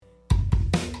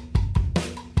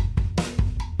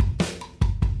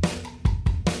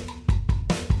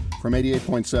from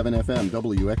 88.7 FM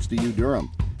WXDU Durham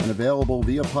and available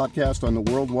via podcast on the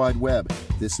World Wide Web.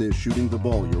 This is Shooting the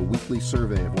Bull, your weekly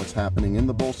survey of what's happening in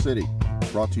the Bull City,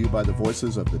 brought to you by the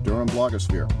voices of the Durham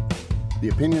blogosphere. The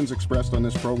opinions expressed on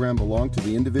this program belong to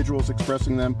the individuals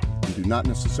expressing them and do not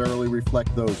necessarily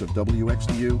reflect those of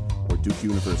WXDU or Duke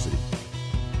University.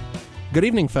 Good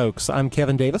evening, folks. I'm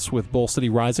Kevin Davis with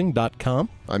BullCityRising.com.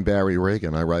 I'm Barry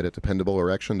Reagan. I write at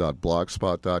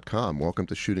dependableerection.blogspot.com. Welcome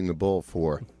to Shooting the Bull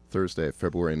for Thursday,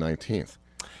 February 19th.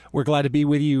 We're glad to be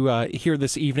with you here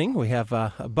this evening. We have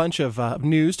a bunch of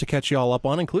news to catch you all up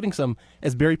on, including some,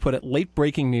 as Barry put it,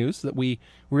 late-breaking news that we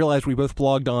realized we both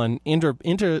blogged on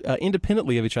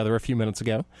independently of each other a few minutes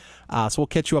ago. So we'll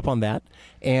catch you up on that.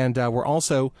 And we're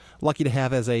also lucky to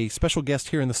have as a special guest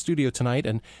here in the studio tonight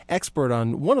an expert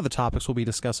on one of the topics we'll be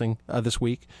discussing this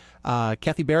week.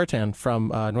 Kathy Baratan from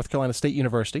North Carolina State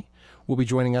University will be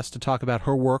joining us to talk about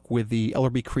her work with the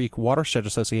Ellerbe Creek Watershed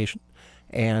Association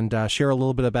and share a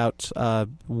little bit about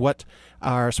what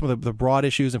are some of the broad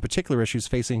issues and particular issues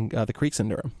facing the creeks in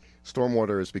Durham.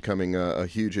 Stormwater is becoming a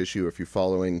huge issue if you're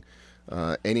following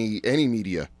any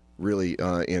media, really,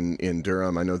 in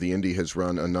Durham. I know the Indy has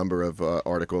run a number of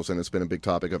articles, and it's been a big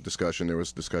topic of discussion. There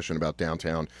was discussion about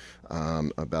downtown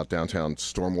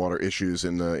stormwater issues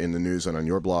in the news and on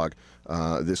your blog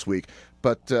this week.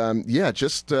 But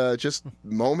just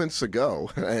moments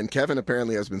ago, and Kevin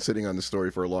apparently has been sitting on the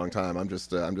story for a long time. I'm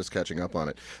just catching up on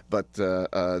it. But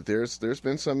there's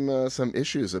been some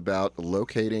issues about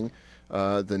locating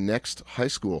the next high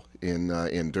school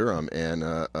in Durham, and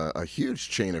a huge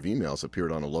chain of emails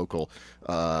appeared on a local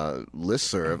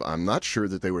listserv. I'm not sure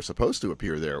that they were supposed to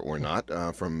appear there or not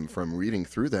from reading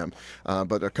through them,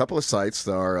 but a couple of sites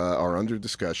are under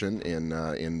discussion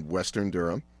in Western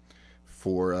Durham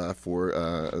for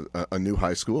a new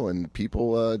high school, and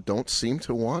people don't seem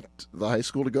to want the high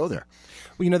school to go there.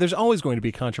 Well, there's always going to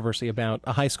be controversy about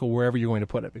a high school wherever you're going to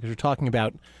put it, because you're talking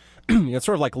about it's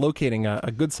sort of like locating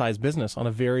a good-sized business on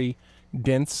a very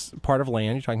dense part of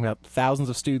land. You're talking about thousands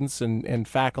of students and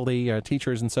faculty,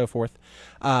 teachers, and so forth.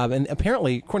 And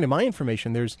apparently, according to my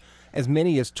information, there's as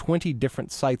many as 20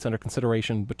 different sites under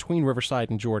consideration between Riverside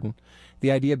and Jordan,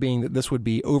 the idea being that this would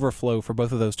be overflow for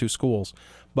both of those two schools.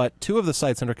 But two of the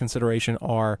sites under consideration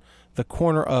are the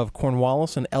corner of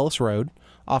Cornwallis and Ellis Road,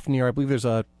 off near, I believe there's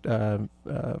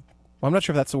I'm not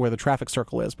sure if that's where the traffic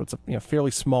circle is, but it's a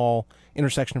fairly small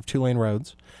intersection of two-lane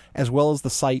roads, as well as the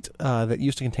site that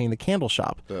used to contain the candle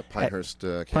shop. The Pinehurst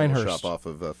candle shop off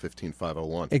of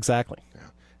 15501. Exactly. Yeah.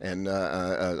 And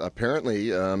apparently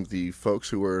the folks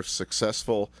who were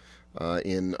successful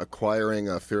in acquiring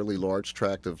a fairly large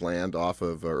tract of land off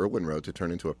of Irwin Road to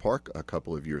turn into a park a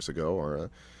couple of years ago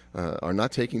are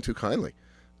not taking too kindly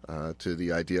to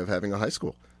the idea of having a high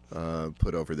school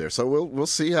put over there. So we'll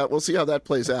see how that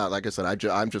plays out. Like I said,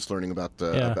 I'm just learning about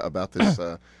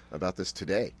this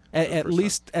today. At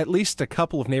least a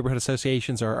couple of neighborhood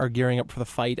associations are gearing up for the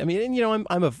fight. I mean, and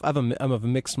I'm of a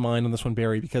mixed mind on this one,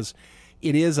 Barry, because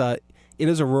it is a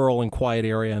rural and quiet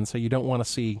area, and so you don't want to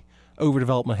see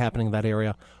overdevelopment happening in that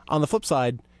area. On the flip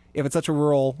side, if it's such a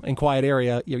rural and quiet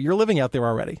area, you're living out there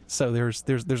already. So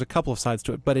there's a couple of sides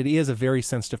to it, but it is a very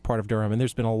sensitive part of Durham, and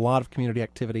there's been a lot of community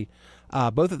activity,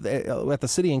 both at the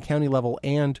city and county level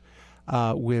and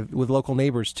with local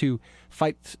neighbors to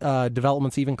fight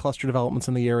developments, even cluster developments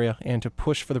in the area, and to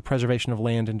push for the preservation of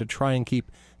land and to try and keep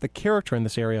the character in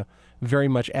this area very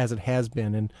much as it has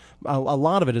been. And a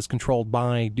lot of it is controlled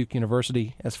by Duke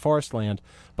University as forest land,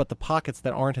 but the pockets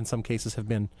that aren't in some cases have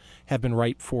been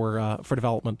ripe for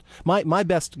development. My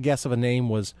best guess of a name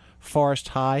was Forest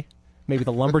High. Maybe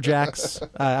the Lumberjacks.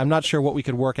 I'm not sure what we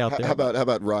could work out there. How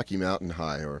about Rocky Mountain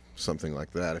High or something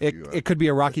like that? It could be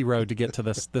a rocky road to get to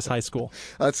this high school.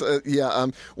 That's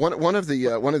one of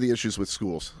the issues with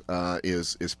schools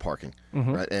is parking,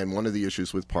 right? And one of the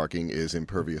issues with parking is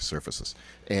impervious surfaces.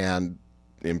 And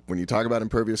when you talk about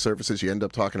impervious surfaces, you end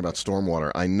up talking about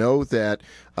stormwater. I know that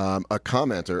a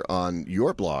commenter on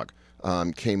your blog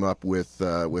came up with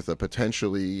a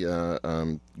potentially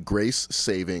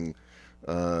grace-saving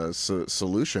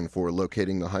solution for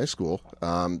locating the high school.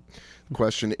 The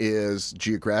question is,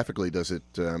 geographically, does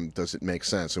it make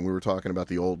sense? And we were talking about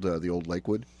the old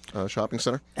Lakewood shopping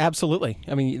center. Absolutely.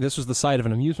 I mean, this was the site of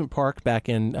an amusement park back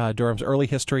in Durham's early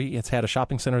history. It's had a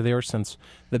shopping center there since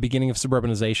the beginning of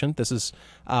suburbanization. This is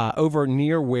over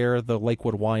near where the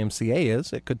Lakewood YMCA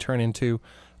is. It could turn into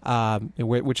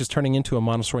which is turning into a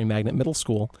Montessori Magnet Middle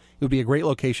School. It would be a great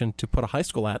location to put a high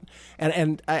school at.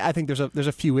 And I think there's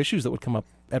a few issues that would come up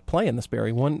at play in this,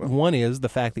 Barry. One is the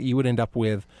fact that you would end up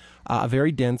with a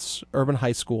very dense urban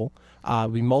high school,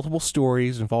 be multiple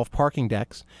stories, involve parking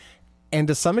decks. And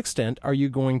to some extent, are you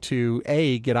going to,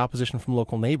 A, get opposition from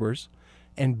local neighbors,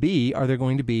 and B, are there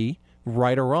going to be,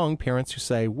 right or wrong, parents who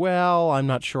say, well, I'm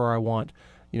not sure I want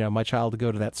my child to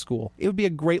go to that school? It would be a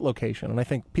great location, and I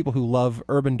think people who love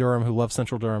urban Durham, who love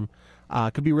Central Durham,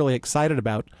 could be really excited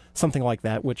about something like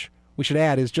that, which we should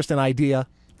add is just an idea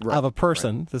of a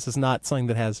person. Right. This is not something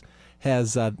that has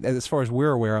as far as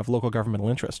we're aware of, local governmental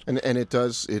interest. And it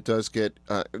does get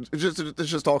there's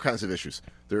just all kinds of issues.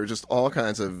 There are just all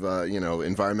kinds of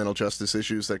environmental justice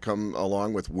issues that come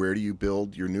along with where do you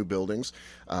build your new buildings.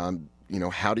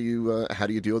 How do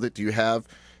you deal with it? Do you have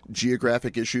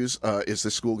geographic issues? Is the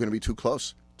school going to be too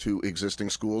close to existing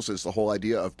schools? Is the whole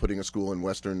idea of putting a school in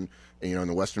in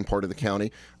the western part of the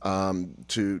county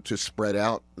to spread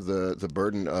out the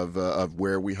burden of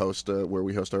where we host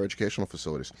our educational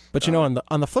facilities. But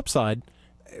on the flip side,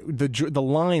 the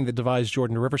line that divides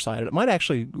Jordan to Riverside, it might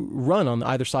actually run on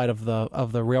either side of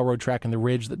the railroad track and the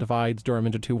ridge that divides Durham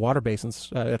into two water basins.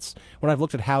 It's when I've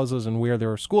looked at houses and where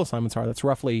their school assignments are, that's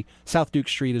roughly South Duke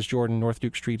Street is Jordan, North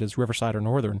Duke Street is Riverside or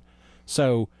Northern.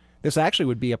 So this actually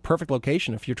would be a perfect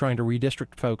location if you're trying to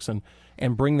redistrict folks and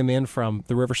bring them in from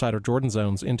the Riverside or Jordan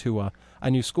zones into a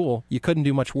new school. You couldn't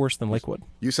do much worse than Lakewood.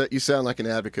 You sound like an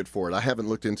advocate for it. I haven't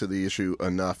looked into the issue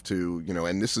enough to,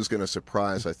 and this is going to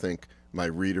surprise, I think, my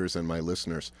readers and my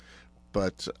listeners.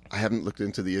 But I haven't looked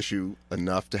into the issue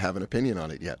enough to have an opinion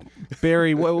on it yet.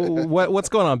 Barry, what's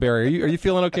going on, Barry? Are you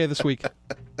feeling okay this week?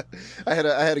 I had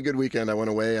a good weekend. I went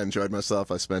away. I enjoyed myself.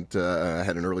 I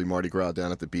had an early Mardi Gras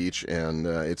down at the beach, and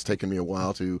it's taken me a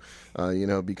while to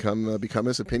become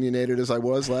as opinionated as I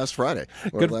was last Friday.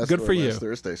 Good for you. Last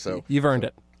Thursday. So you've earned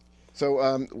it.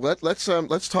 So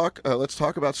let's talk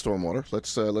about stormwater.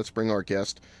 Let's bring our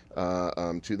guest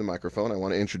to the microphone. I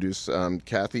want to introduce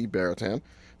Kathy Baratan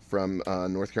from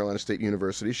North Carolina State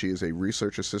University. She is a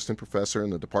research assistant professor in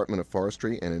the Department of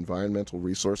Forestry and Environmental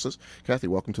Resources. Kathy,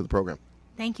 welcome to the program.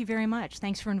 Thank you very much.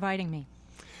 Thanks for inviting me.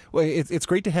 Well, it's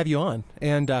great to have you on,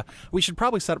 and we should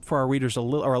probably set up for our readers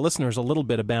or our listeners a little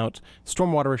bit about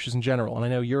stormwater issues in general. And I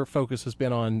know your focus has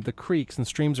been on the creeks and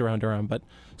streams around Durham, but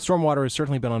stormwater has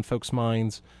certainly been on folks'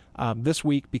 minds this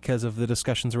week because of the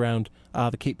discussions around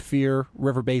the Cape Fear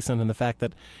River Basin and the fact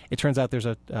that it turns out there's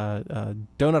a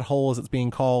donut hole, as it's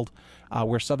being called,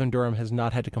 where southern Durham has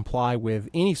not had to comply with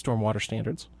any stormwater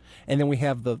standards. And then we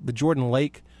have the Jordan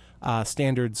Lake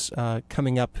standards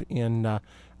coming up in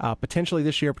potentially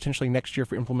this year, potentially next year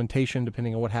for implementation,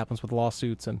 depending on what happens with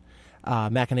lawsuits and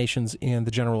machinations in the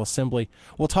General Assembly.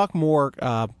 We'll talk more,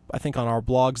 I think, on our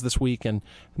blogs this week and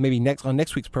maybe on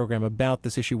next week's program about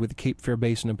this issue with the Cape Fear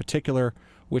Basin in particular,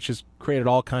 which has created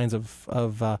all kinds of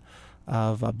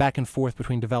back and forth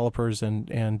between developers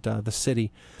and the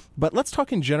city. But let's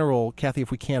talk in general, Kathy, if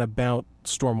we can, about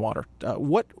stormwater.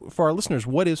 For our listeners,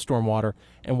 what is stormwater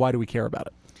and why do we care about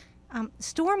it?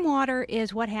 Stormwater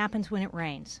is what happens when it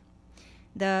rains.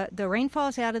 The rain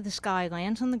falls out of the sky,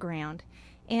 lands on the ground,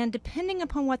 and depending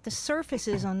upon what the surface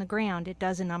is on the ground, it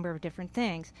does a number of different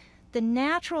things. The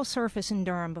natural surface in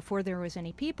Durham before there was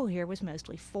any people here was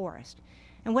mostly forest.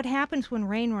 And what happens when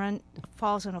rain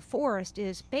falls on a forest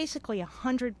is basically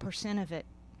 100% of it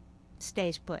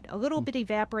stays put. A little bit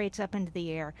evaporates up into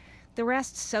the air. The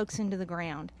rest soaks into the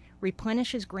ground,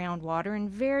 replenishes groundwater, and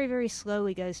very, very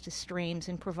slowly goes to streams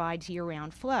and provides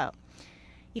year-round flow.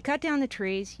 You cut down the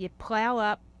trees, you plow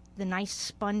up the nice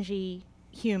spongy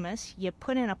humus, you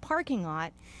put in a parking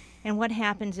lot, and what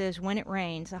happens is when it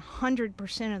rains,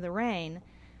 100% of the rain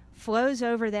flows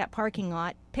over that parking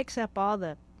lot, picks up all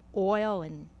the oil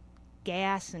and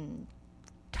gas and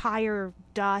tire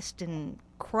dust and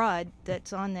crud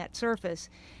that's on that surface,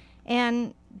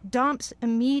 and dumps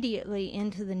immediately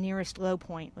into the nearest low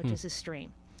point, which is a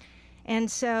stream.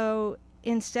 And so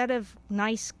instead of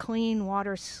nice, clean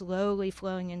water slowly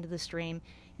flowing into the stream,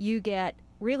 you get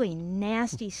really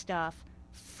nasty stuff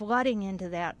flooding into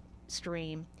that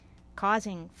stream,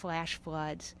 causing flash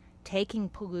floods, taking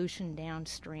pollution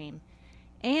downstream,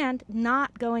 and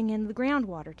not going into the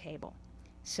groundwater table.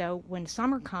 So when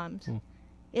summer comes,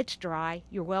 it's dry,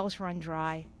 your wells run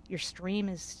dry, your stream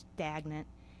is stagnant.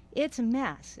 It's a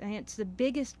mess, and it's the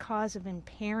biggest cause of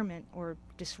impairment or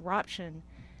disruption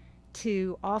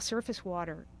to all surface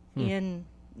water in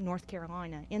North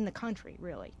Carolina, in the country,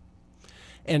 really.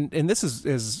 And this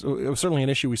is certainly an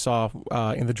issue we saw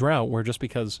in the drought, where just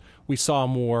because we saw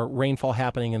more rainfall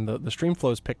happening and the stream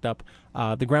flows picked up,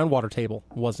 the groundwater table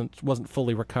wasn't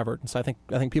fully recovered. And so I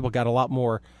think people got a lot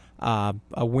more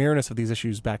awareness of these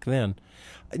issues back then.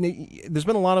 There's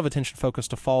been a lot of attention focused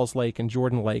to Falls Lake and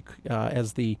Jordan Lake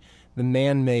as the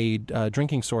man-made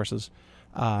drinking sources.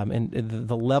 and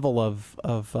the level of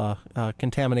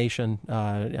contamination,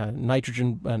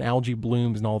 nitrogen and algae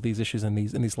blooms, and all these issues in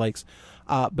these lakes.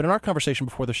 But in our conversation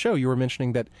before the show, you were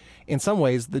mentioning that in some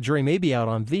ways the jury may be out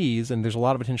on these, and there's a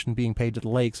lot of attention being paid to the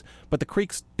lakes, but the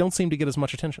creeks don't seem to get as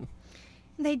much attention.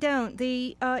 They don't.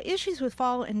 The issues with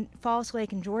Falls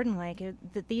Lake and Jordan Lake are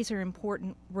that these are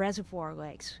important reservoir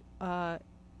lakes.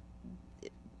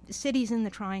 Cities in the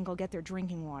Triangle get their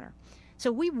drinking water.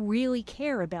 So we really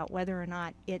care about whether or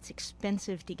not it's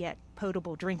expensive to get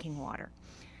potable drinking water.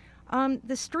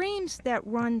 The streams that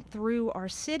run through our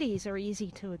cities are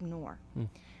easy to ignore,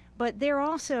 but they're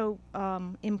also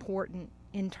important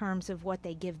in terms of what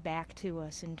they give back to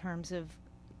us, in terms of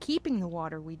keeping the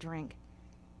water we drink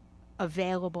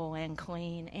available and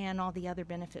clean, and all the other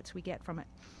benefits we get from it.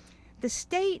 The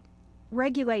state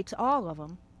regulates all of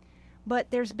them, but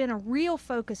there's been a real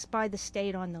focus by the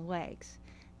state on the lakes.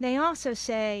 They also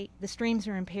say the streams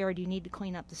are impaired, you need to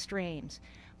clean up the streams,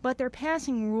 but they're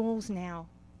passing rules now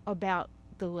about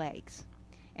the lakes.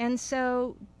 And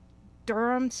so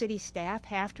Durham city staff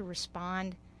have to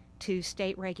respond to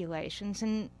state regulations,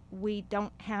 and we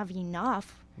don't have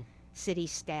enough city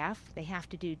staff. They have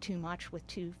to do too much with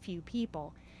too few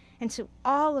people. And so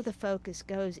all of the focus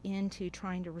goes into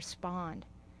trying to respond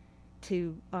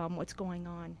to what's going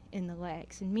on in the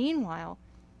lakes. And meanwhile,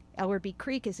 Ellerbe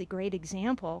Creek is a great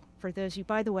example for those of you.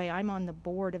 By the way, I'm on the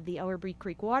board of the Ellerbe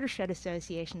Creek Watershed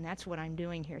Association. That's what I'm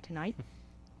doing here tonight.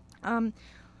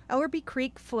 Ellerbe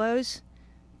Creek flows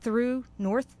through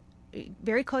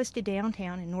very close to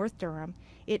downtown in North Durham.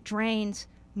 It drains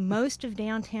most of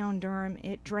downtown Durham.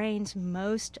 It drains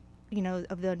most,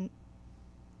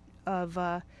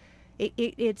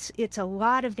 it's a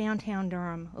lot of downtown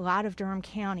Durham, a lot of Durham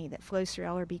County that flows through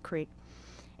Ellerbe Creek,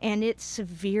 and it's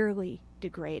severely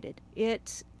degraded.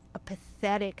 It's a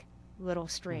pathetic little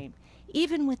stream.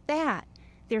 Even with that,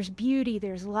 there's beauty,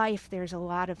 there's life, there's a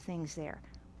lot of things there.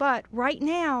 But right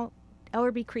now,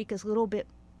 Ellerbe Creek is a little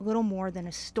more than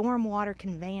a stormwater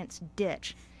conveyance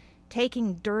ditch,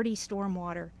 taking dirty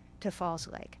stormwater to Falls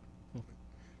Lake.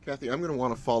 Kathy, I'm going to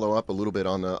want to follow up a little bit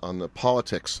on the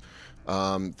politics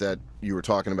that you were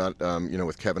talking about,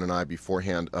 with Kevin and I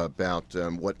beforehand about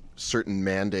what certain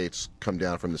mandates come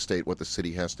down from the state, what the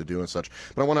city has to do and such.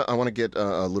 But I want to get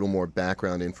a little more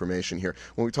background information here.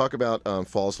 When we talk about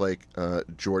Falls Lake,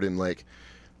 Jordan Lake,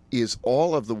 is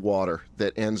all of the water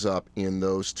that ends up in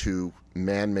those two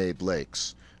man-made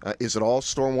lakes, is it all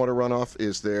stormwater runoff?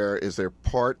 Is there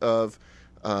part of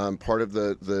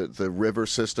the river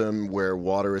system where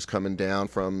water is coming down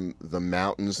from the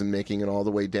mountains and making it all the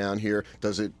way down here?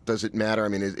 Does it matter? I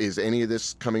mean, is any of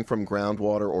this coming from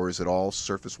groundwater, or is it all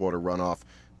surface water runoff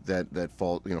that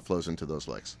flows into those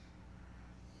lakes?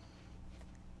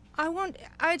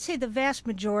 I'd say the vast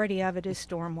majority of it is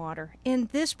stormwater. In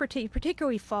this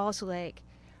particularly Falls Lake,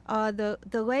 the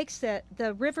lakes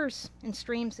the rivers and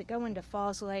streams that go into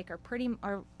Falls Lake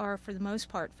are for the most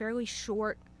part fairly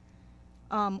short,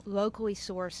 locally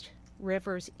sourced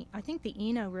rivers. I think the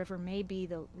Eno River may be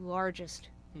the largest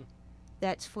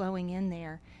that's flowing in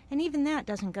there, and even that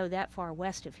doesn't go that far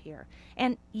west of here.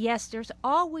 And yes, there's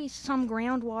always some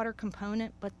groundwater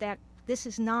component, but this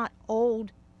is not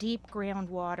old, deep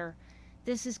groundwater.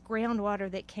 This is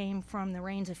groundwater that came from the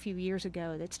rains a few years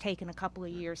ago that's taken a couple of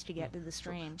years to get to the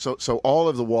stream. So all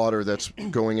of the water that's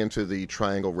going into the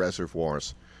Triangle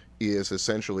reservoirs is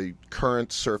essentially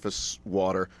current surface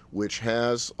water, which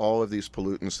has all of these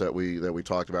pollutants that we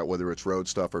talked about, whether it's road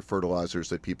stuff or fertilizers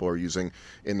that people are using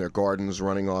in their gardens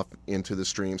running off into the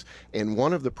streams. And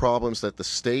one of the problems that the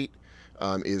state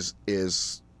is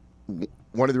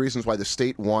one of the reasons why the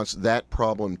state wants that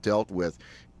problem dealt with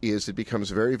is it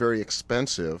becomes very, very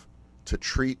expensive to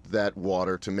treat that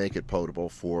water to make it potable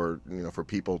for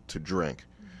people to drink,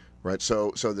 right? So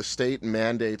the state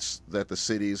mandates that the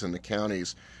cities and the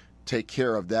counties take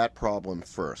care of that problem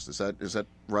first. Is that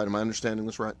right? Am I understanding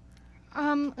this right?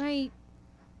 The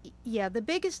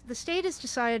state has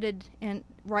decided, and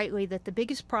rightly, that the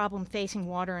biggest problem facing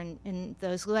water in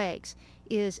those lakes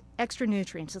is extra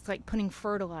nutrients. It's like putting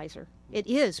fertilizer. It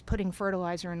is putting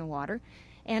fertilizer in the water.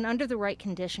 And under the right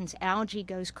conditions, algae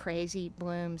goes crazy,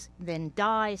 blooms, then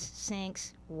dies,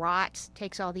 sinks, rots,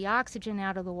 takes all the oxygen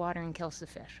out of the water and kills the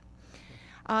fish.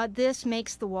 This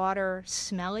makes the water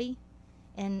smelly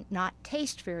and not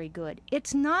taste very good.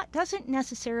 Doesn't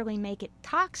necessarily make it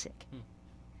toxic.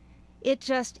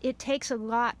 It takes a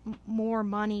lot more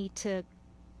money to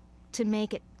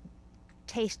make it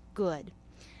taste good.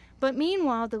 But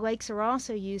meanwhile, the lakes are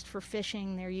also used for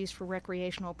fishing. They're used for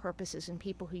recreational purposes, and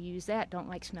people who use that don't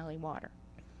like smelly water.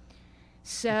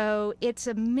 So it's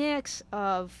a mix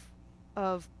of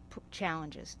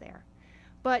challenges there.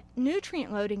 But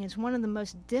nutrient loading is one of the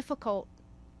most difficult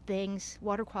things,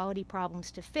 water quality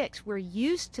problems to fix. We're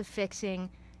used to fixing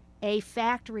a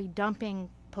factory dumping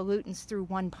pollutants through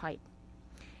one pipe.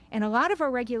 And a lot of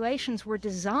our regulations were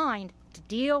designed to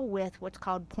deal with what's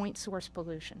called point source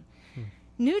pollution.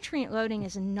 Nutrient loading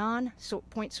is a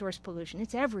non-point source pollution.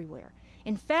 It's everywhere.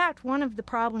 In fact, one of the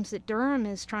problems that Durham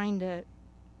is trying to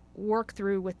work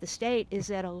through with the state is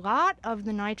that a lot of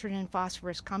the nitrogen and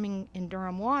phosphorus coming in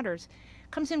Durham waters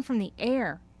comes in from the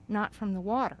air, not from the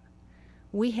water.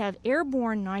 We have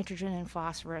airborne nitrogen and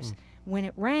phosphorus. When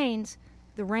it rains,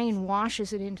 the rain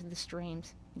washes it into the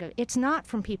streams. It's not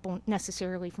from people,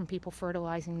 necessarily from people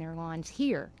fertilizing their lawns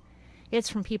here. It's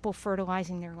from people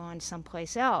fertilizing their lawns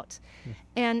someplace else.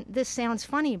 And this sounds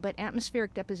funny, but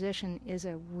atmospheric deposition is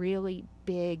a really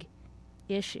big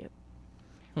issue.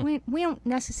 We don't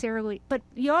necessarily, but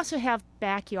you also have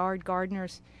backyard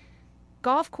gardeners.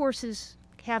 Golf courses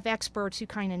have experts who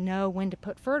kind of know when to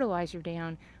put fertilizer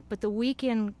down, but the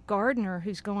weekend gardener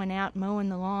who's going out mowing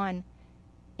the lawn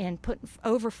and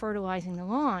over-fertilizing the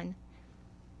lawn,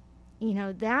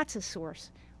 that's a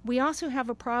source. We also have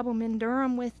a problem in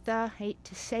Durham with, hate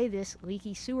to say this,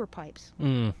 leaky sewer pipes.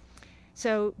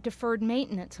 So deferred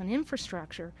maintenance on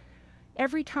infrastructure.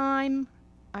 Every time,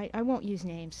 I won't use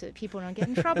names so that people don't get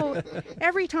in trouble,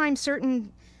 every time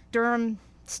certain Durham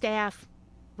staff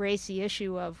raise the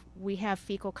issue of we have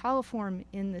fecal coliform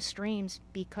in the streams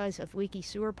because of leaky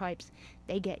sewer pipes,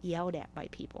 they get yelled at by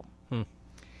people.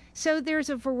 So there's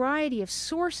a variety of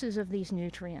sources of these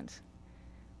nutrients,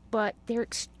 but they're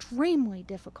extremely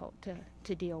difficult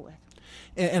to deal with.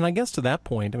 And I guess to that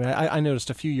point, I mean, I noticed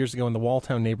a few years ago in the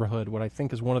Walltown neighborhood, what I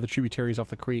think is one of the tributaries off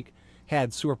the creek,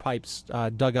 had sewer pipes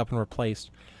dug up and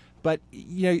replaced. But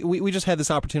we just had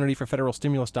this opportunity for federal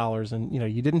stimulus dollars, and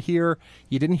you didn't hear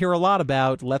a lot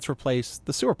about let's replace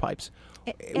the sewer pipes.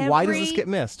 Why does this get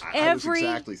missed? I was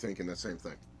exactly thinking the same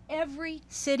thing. Every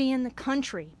city in the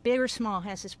country, big or small,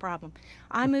 has this problem.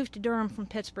 I moved to Durham from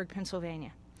Pittsburgh,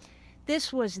 Pennsylvania.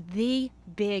 This was the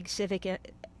big civic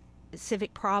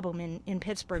problem in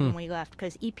Pittsburgh when we left,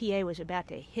 because EPA was about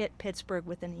to hit Pittsburgh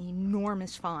with an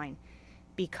enormous fine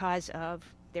because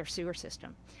of their sewer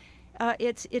system.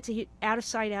 It's out of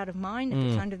sight, out of mind. If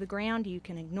it's under the ground, you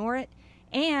can ignore it.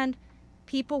 And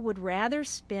people would rather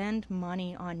spend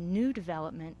money on new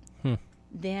development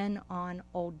than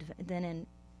in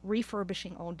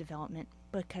refurbishing old development,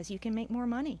 because you can make more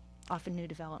money off of new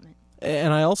development.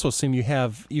 And I also assume you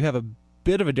have a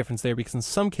bit of a difference there, because in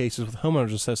some cases with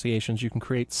homeowners associations, you can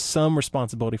create some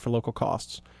responsibility for local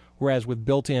costs, whereas with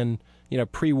built-in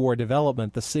pre-war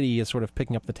development, the city is sort of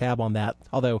picking up the tab on that,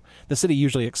 although the city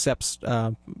usually accepts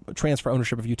transfer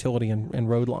ownership of utility and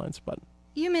road lines. But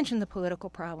you mentioned the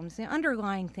political problems. The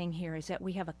underlying thing here is that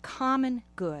we have a common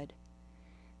good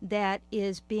that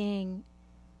is being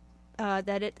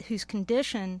whose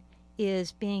condition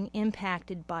is being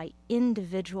impacted by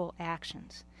individual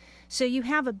actions. So you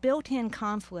have a built-in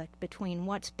conflict between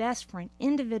what's best for an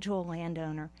individual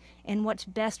landowner and what's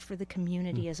best for the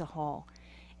community as a whole.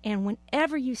 And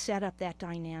whenever you set up that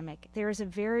dynamic, there is a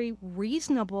very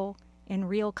reasonable and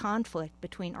real conflict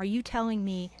between, are you telling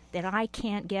me that I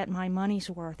can't get my money's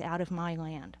worth out of my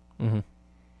land?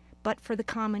 But for the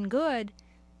common good,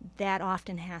 that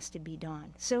often has to be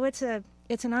done. So it's an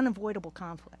unavoidable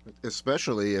conflict.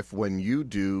 Especially if when you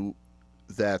do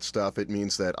that stuff, it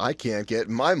means that I can't get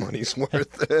my money's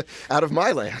worth out of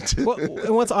my land. Well,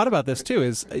 and what's odd about this too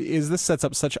is this sets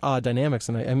up such odd dynamics.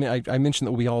 And I mentioned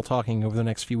that we'll be all talking over the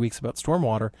next few weeks about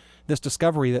stormwater. This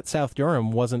discovery that South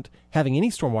Durham wasn't having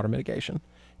any stormwater mitigation,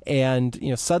 and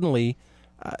suddenly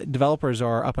developers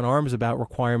are up in arms about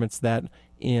requirements that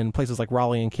in places like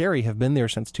Raleigh and Cary have been there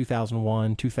since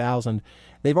 2001, 2000.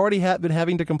 They've already been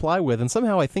having to comply with, and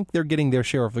somehow I think they're getting their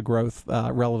share of the growth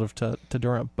relative to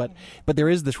Durham. But there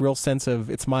is this real sense of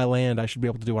it's my land, I should be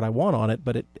able to do what I want on it.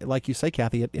 But it, like you say,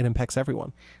 Kathy, it impacts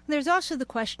everyone. There's also the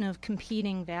question of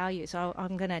competing values.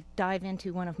 I'm going to dive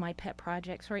into one of my pet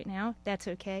projects right now. That's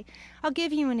okay. I'll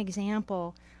give you an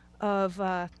example of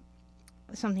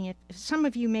something. If some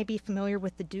of you may be familiar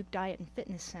with the Duke Diet and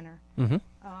Fitness Center.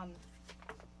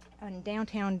 In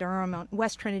downtown Durham on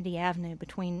West Trinity Avenue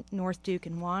between North Duke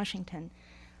and Washington.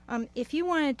 If you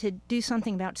wanted to do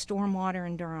something about stormwater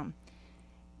in Durham,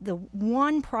 the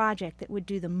one project that would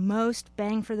do the most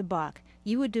bang for the buck,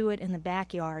 you would do it in the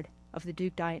backyard of the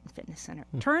Duke Diet and Fitness Center.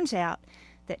 Turns out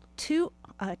that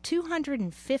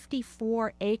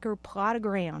 254-acre plot of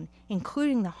ground,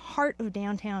 including the heart of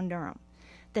downtown Durham,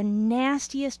 the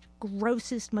nastiest,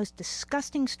 grossest, most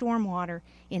disgusting stormwater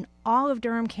in all of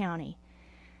Durham County,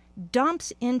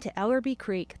 dumps into Ellerby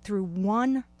Creek through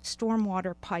one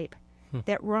stormwater pipe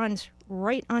that runs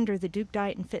right under the Duke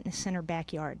Diet and Fitness Center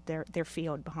backyard, their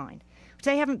field behind, which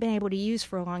they haven't been able to use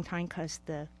for a long time because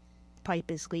the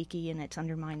pipe is leaky and it's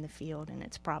undermined the field and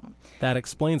it's a problem. That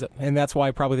explains it. And that's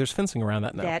why probably there's fencing around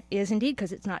that now. That is indeed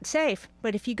because it's not safe.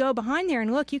 But if you go behind there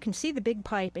and look, you can see the big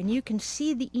pipe and you can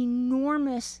see the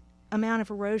enormous amount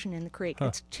of erosion in the creek.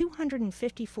 It's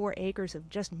 254 acres of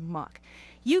just muck.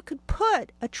 You could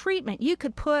put a treatment, you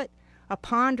could put a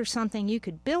pond or something, you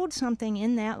could build something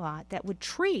in that lot that would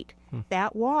treat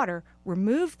that water,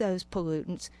 remove those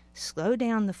pollutants, slow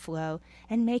down the flow,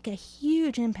 and make a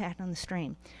huge impact on the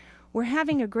stream. We're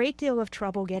having a great deal of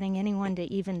trouble getting anyone to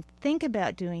even think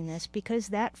about doing this because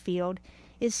that field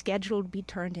is scheduled to be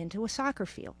turned into a soccer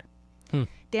field.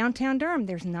 Downtown Durham,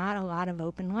 there's not a lot of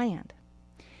open land.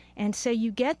 And so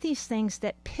you get these things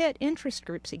that pit interest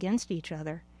groups against each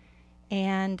other,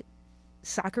 and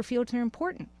soccer fields are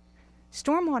important.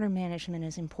 Stormwater management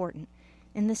is important.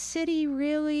 And the city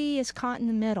really is caught in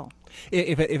the middle.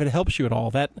 If it helps you at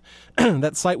all, that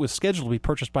that site was scheduled to be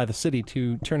purchased by the city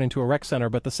to turn into a rec center,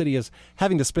 but the city is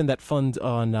having to spend that fund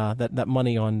on that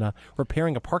money on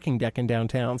repairing a parking deck in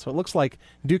downtown. So it looks like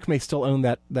Duke may still own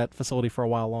that facility for a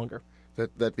while longer.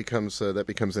 That becomes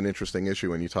an interesting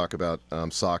issue when you talk about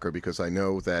soccer, because I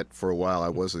know that for a while I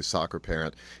was a soccer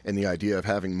parent, and the idea of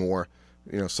having more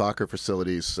soccer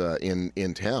facilities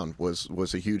in town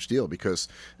was a huge deal, because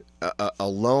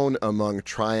alone among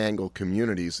triangle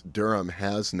communities, Durham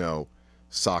has no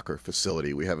soccer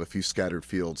facility. We have a few scattered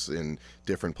fields in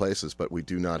different places, but we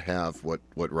do not have what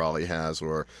Raleigh has,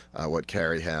 or what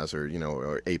Cary has, or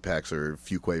or Apex or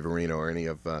Fuquay-Varina, or any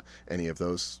of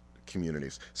those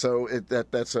communities. So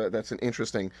that's an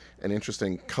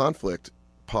interesting conflict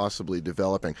possibly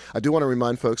developing. I do want to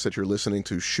remind folks that you're listening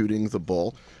to Shooting the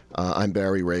Bull. I'm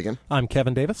Barry Reagan. I'm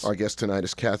Kevin Davis. Our guest tonight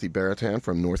is Kathy Baratan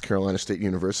from North Carolina State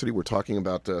University. We're talking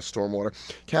about stormwater.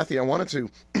 Kathy, I wanted to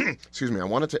I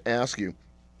wanted to ask you,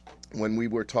 when we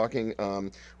were talking,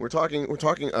 we're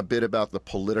talking a bit about the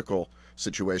political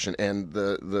situation, and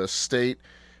the state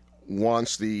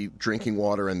wants the drinking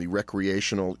water and the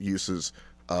recreational uses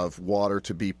of water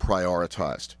to be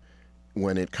prioritized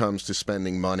when it comes to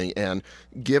spending money. And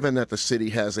given that the city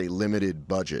has a limited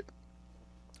budget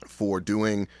for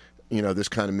doing this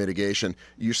kind of mitigation,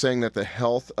 you're saying that the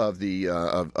health of the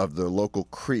local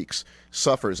creeks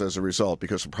suffers as a result,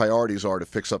 because the priorities are to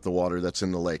fix up the water that's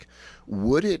in the lake.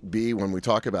 Would it be, when we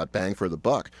talk about bang for the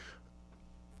buck,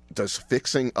 does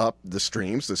fixing up the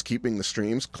streams, does keeping the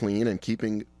streams clean and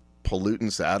keeping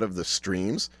pollutants out of the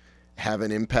streams have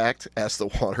an impact as the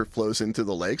water flows into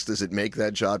the lakes? Does it make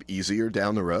that job easier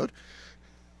down the road?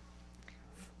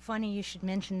 Funny you should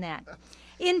mention that.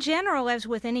 In general, as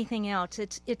with anything else,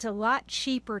 it's a lot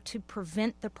cheaper to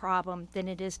prevent the problem than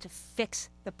it is to fix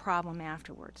the problem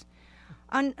afterwards.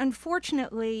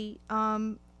 Unfortunately,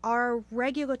 our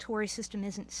regulatory system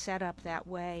isn't set up that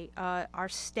way. Our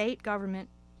state government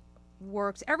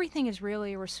works. Everything is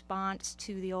really a response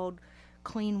to the old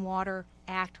Clean Water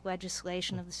Act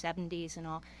legislation of the 70s and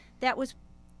all. That was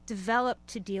developed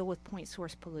to deal with point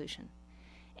source pollution.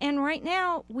 And right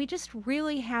now, we just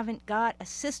really haven't got a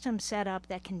system set up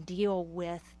that can deal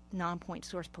with non-point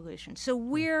source pollution. So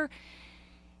we're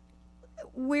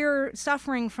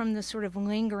suffering from the sort of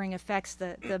lingering effects.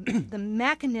 The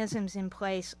mechanisms in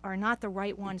place are not the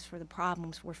right ones for the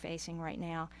problems we're facing right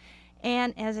now.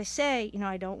 And as I say,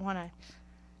 I don't want to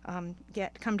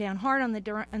come down hard on the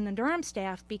Durham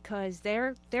staff, because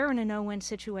they're in a no-win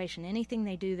situation. Anything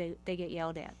they do, they get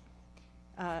yelled at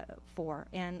for,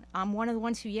 and I'm one of the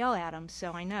ones who yell at them,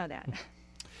 so I know that.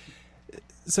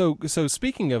 So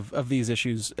speaking of these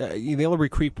issues, the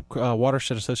Ellerby Creek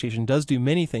Watershed Association does do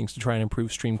many things to try and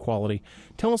improve stream quality.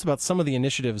 Tell us about some of the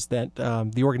initiatives that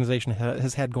the organization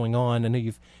has had going on. I know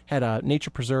you've had a nature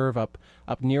preserve up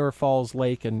near Falls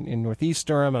Lake in northeast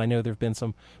Durham, and I know there have been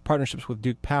some partnerships with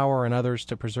Duke Power and others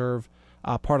to preserve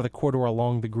part of the corridor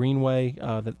along the Greenway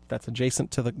that's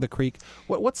adjacent to the creek.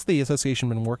 What's the association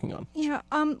been working on?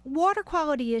 Water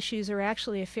quality issues are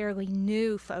actually a fairly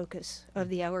new focus of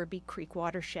the Ellerby Creek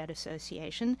Watershed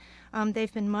Association.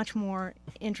 They've been much more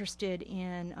interested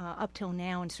in, up till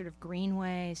now, in sort of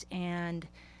greenways and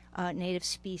native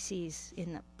species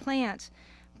in the plants,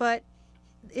 but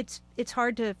it's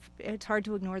hard to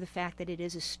ignore the fact that it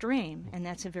is a stream, and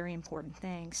that's a very important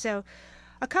thing. So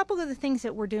a couple of the things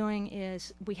that we're doing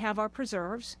is we have our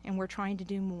preserves, and we're trying to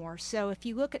do more. So if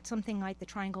you look at something like the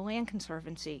Triangle Land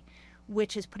Conservancy,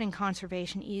 which is putting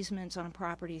conservation easements on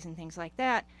properties and things like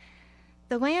that,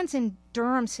 the lands in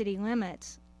Durham city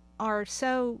limits are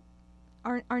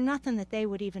nothing that they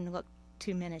would even look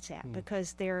 2 minutes at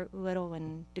because they're little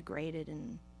and degraded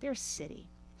and they're city.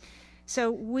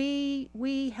 So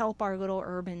we help our little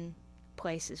urban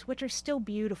places, which are still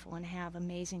beautiful and have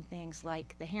amazing things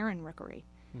like the heron rookery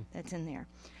that's in there.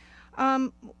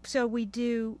 So we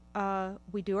do our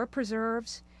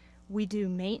preserves, we do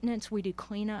maintenance, we do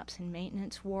cleanups and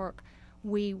maintenance work.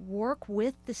 We work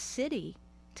with the city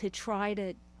to try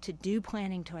to do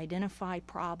planning, to identify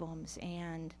problems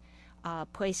and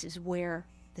places where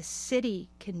the city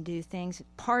can do things.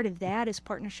 Part of that is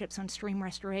partnerships on stream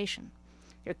restoration.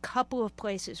 There are a couple of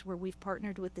places where we've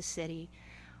partnered with the city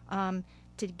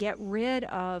to get rid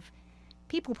of,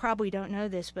 people probably don't know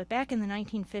this, but back in the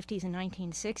 1950s and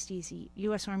 1960s, the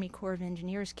U.S. Army Corps of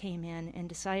Engineers came in and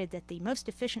decided that the most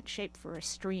efficient shape for a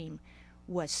stream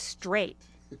was straight.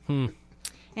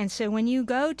 And so when you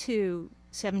go to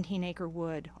 17 Acre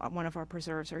Wood, one of our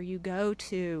preserves, or you go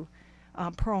to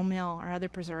Pearl Mill, our other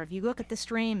preserve, you look at the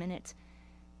stream and it's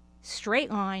straight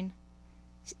line,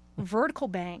 vertical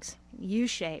banks,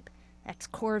 U-shape. That's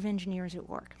Corps of Engineers at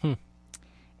work.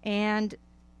 And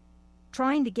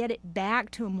trying to get it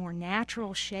back to a more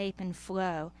natural shape and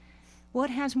flow, well, it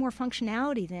has more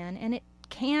functionality then, and it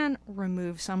can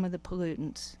remove some of the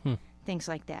pollutants, things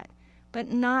like that. But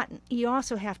you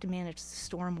also have to manage the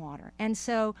stormwater. And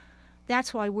so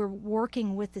that's why we're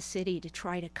working with the city to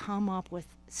try to come up with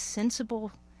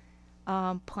sensible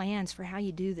plans for how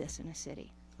you do this in a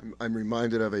city. I'm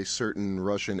reminded of a certain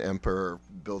Russian emperor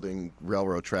building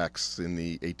railroad tracks in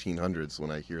the 1800s when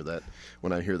I hear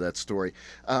that story.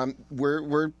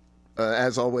 We're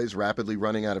as always, rapidly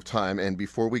running out of time. And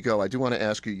before we go, I do want to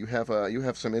ask you, you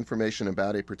have some information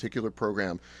about a particular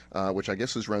program, which I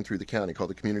guess is run through the county, called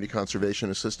the Community Conservation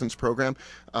Assistance Program.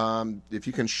 If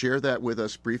you can share that with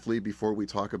us briefly before we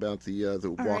talk about the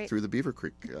walk through the Beaver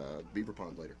Creek, Beaver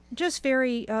Pond later. Just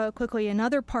very quickly,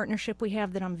 another partnership we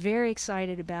have that I'm very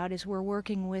excited about is we're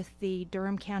working with the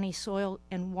Durham County Soil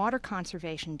and Water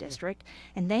Conservation District,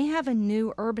 and they have a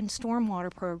new urban stormwater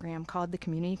program called the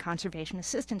Community Conservation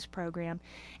Assistance Program.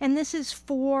 And this is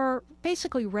for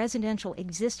basically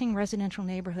existing residential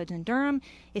neighborhoods in Durham.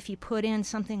 If you put in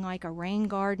something like a rain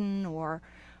garden or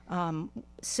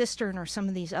cistern or some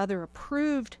of these other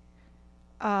approved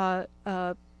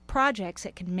projects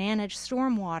that can manage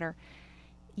stormwater,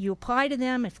 you apply to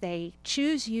them. If they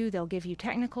choose you, they'll give you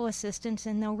technical assistance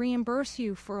and they'll reimburse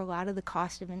you for a lot of the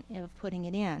cost of putting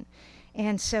it in.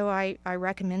 And so I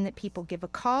recommend that people give a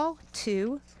call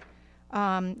to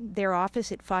their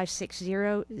office at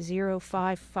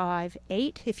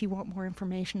 560-0558 if you want more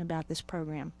information about this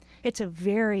program. It's a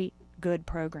very good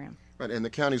program. Right, and the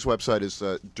county's website is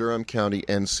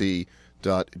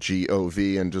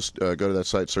durhamcountync.gov, and just go to that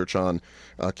site, search on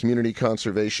Community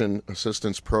Conservation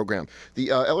Assistance Program. The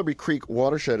Ellerbe Creek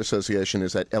Watershed Association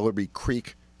is at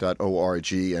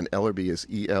ellerbecreek.org, and Ellerbe is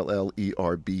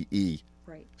ELLERBE,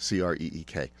 right.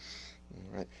 CREEK. All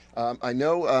right. I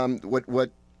know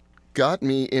what got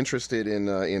me interested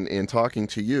in talking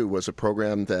to you was a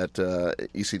program that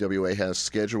ECWA has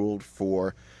scheduled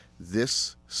for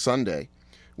this Sunday,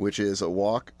 which is a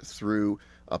walk through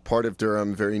a part of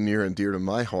Durham very near and dear to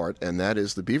my heart, and that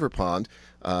is the Beaver Pond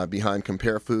behind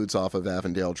Compare Foods off of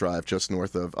Avondale Drive, just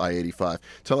north of I-85.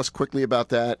 Tell us quickly about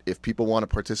that. If people want to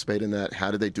participate in that,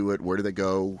 how do they do it? Where do they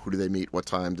go? Who do they meet? What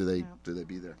time do they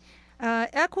be there?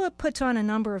 ECWA puts on a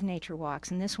number of nature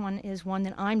walks, and this one is one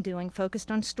that I'm doing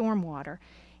focused on stormwater.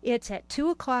 It's at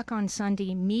 2 o'clock on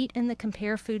Sunday. Meet in the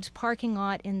Compare Foods parking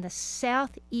lot in the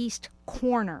southeast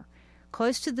corner,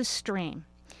 close to the stream.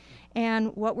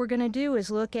 And what we're going to do is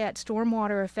look at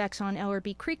stormwater effects on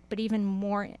Ellerbe Creek, but even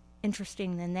more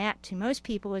interesting than that to most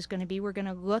people is going to be we're going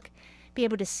to be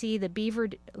able to see the Beaver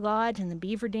Lodge and the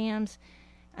Beaver Dams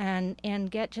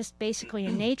and get just basically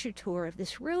a nature tour of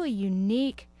this really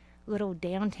unique little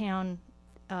downtown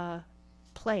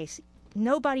place.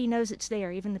 Nobody knows it's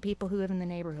there, even the people who live in the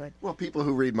neighborhood. Well, people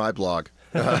who read my blog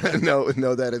know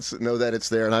that it's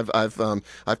there, and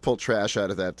I've pulled trash out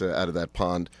of that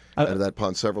pond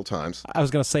several times. I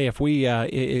was going to say, if we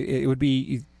it would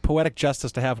be poetic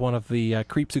justice to have one of the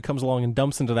creeps who comes along and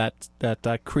dumps into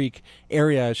that creek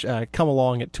area come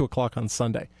along at 2 o'clock on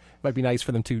Sunday. Might be nice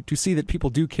for them to see that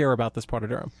people do care about this part of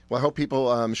Durham. Well, I hope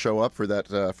people show up for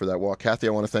that walk. Kathy,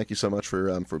 I want to thank you so much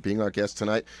for being our guest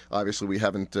tonight. Obviously, we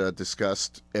haven't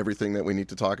discussed everything that we need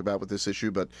to talk about with this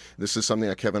issue, but this is something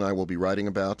that Kevin and I will be writing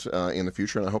about in the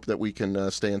future, and I hope that we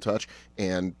can stay in touch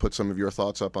and put some of your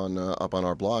thoughts up on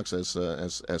our blogs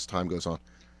as time goes on.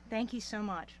 Thank you so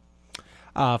much.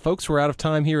 Folks, we're out of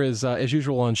time here as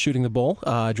usual on Shooting the Bull.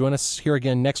 Join us here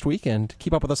again next week and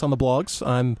keep up with us on the blogs.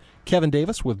 I'm Kevin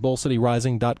Davis with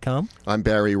BullCityRising.com. I'm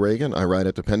Barry Reagan. I write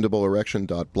at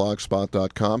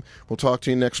DependableErection.blogspot.com. We'll talk to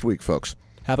you next week, folks.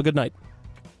 Have a good night.